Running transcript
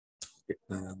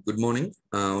Good morning,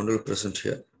 honorable present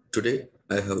here. Today,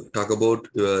 I have talk about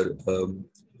your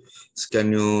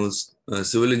can use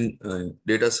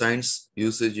data science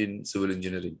usage in civil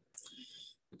engineering.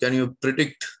 Can you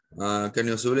predict? Can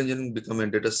your civil engineering become a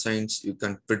data science? You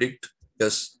can predict.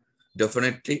 Yes,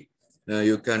 definitely.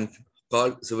 You can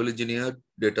call civil engineer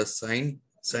data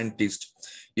scientist.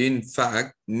 In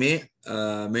fact,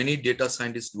 many data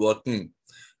scientists working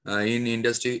in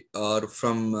industry are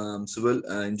from civil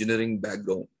engineering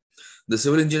background. The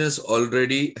civil engineers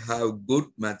already have good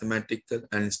mathematical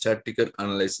and statistical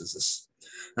analysis.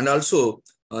 And also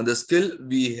the skill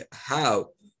we have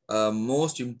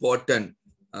most important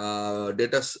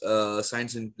data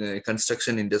science in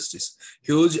construction industries.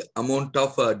 Huge amount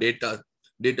of data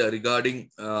regarding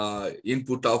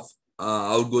input of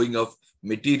outgoing of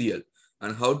material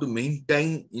and how to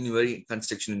maintain in very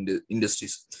construction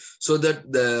industries, so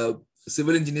that the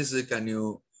civil engineers become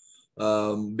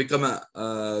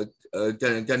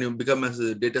can you become as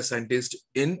a data scientist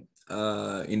in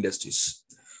industries.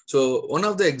 So one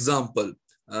of the example,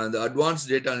 the advanced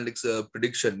data analytics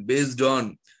prediction based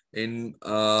on in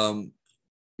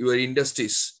your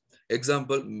industries.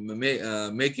 Example,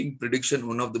 making prediction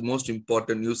one of the most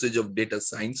important usage of data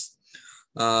science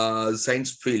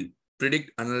field.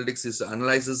 Predict analytics is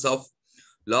analysis of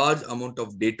large amount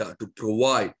of data to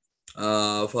provide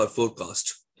for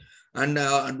forecast. And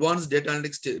advanced data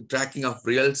analytics tracking of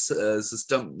real-time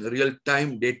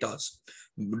data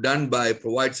done by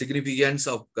provide significance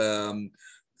of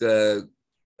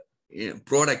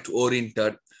product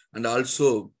oriented, and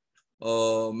also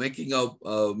making of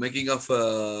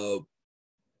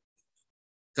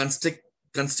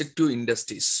constructive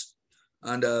industries.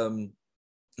 And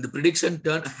the prediction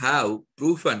turn have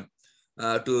proven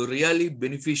to really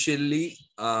beneficially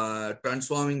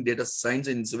transforming data science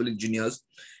in civil engineers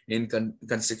in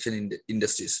construction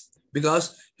industries,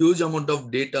 because huge amount of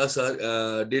data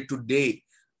are day to day.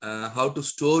 How to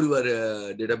store your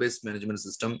database management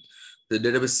system, the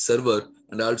database server,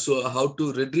 and also how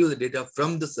to retrieve the data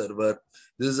from the server.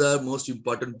 This is a most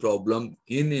important problem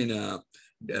in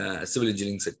civil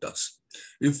engineering sectors.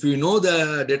 If you know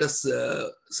the data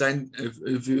science,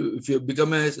 if you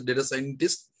become a data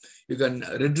scientist, you can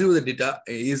retrieve the data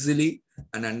easily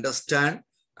and understand,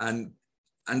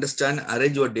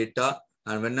 arrange your data,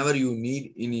 and whenever you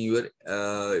need in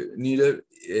your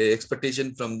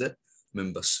expectation from the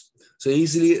members. So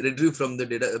easily retrieve from the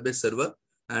database server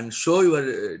and show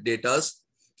your data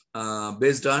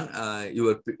based on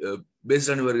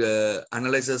your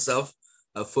analysis of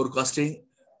forecasting,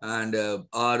 and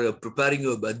are preparing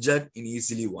your budget in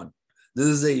easily one. This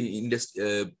is a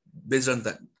based on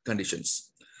that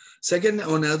conditions. Second,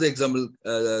 another example,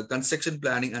 construction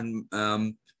planning and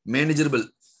manageable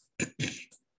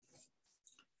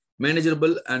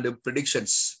and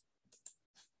predictions.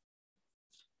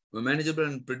 Manageable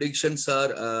and predictions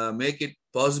are make it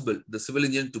possible the civil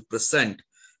engineer to present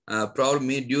problem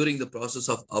made during the process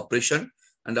of operation,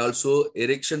 and also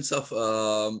erections of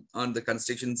on the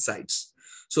construction sites.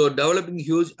 So developing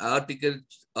huge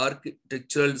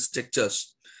architectural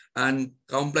structures and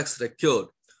complex record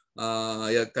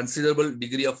a considerable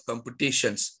degree of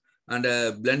computations and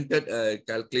blended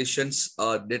calculations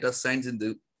or data science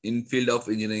in field of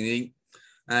engineering,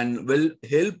 and will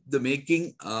help the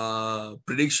making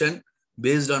prediction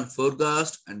based on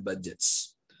forecast and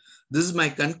budgets. This is my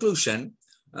conclusion.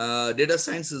 Data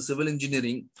science and civil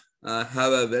engineering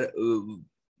have a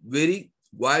very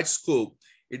wide scope.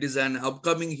 It is an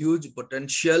upcoming huge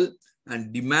potential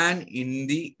and demand in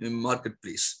the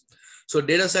marketplace. So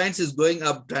data science is going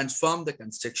up, transform the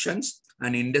constructions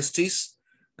and industries,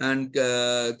 and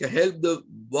can help the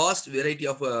vast variety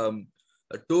of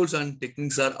tools and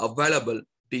techniques are available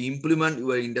to implement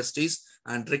your industries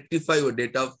and rectify your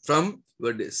data from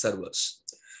your servers.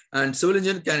 And civil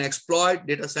engineer can exploit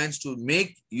data science to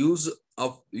make use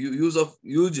of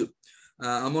huge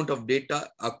amount of data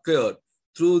occur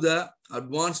through the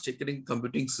advanced technical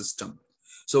computing system.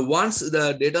 So once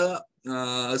the data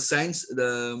science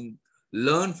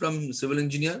learn from civil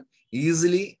engineer,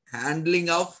 easily handling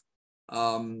of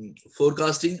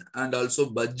forecasting and also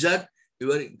budget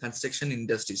your construction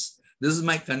industries. This is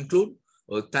my conclude.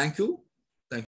 Thank you.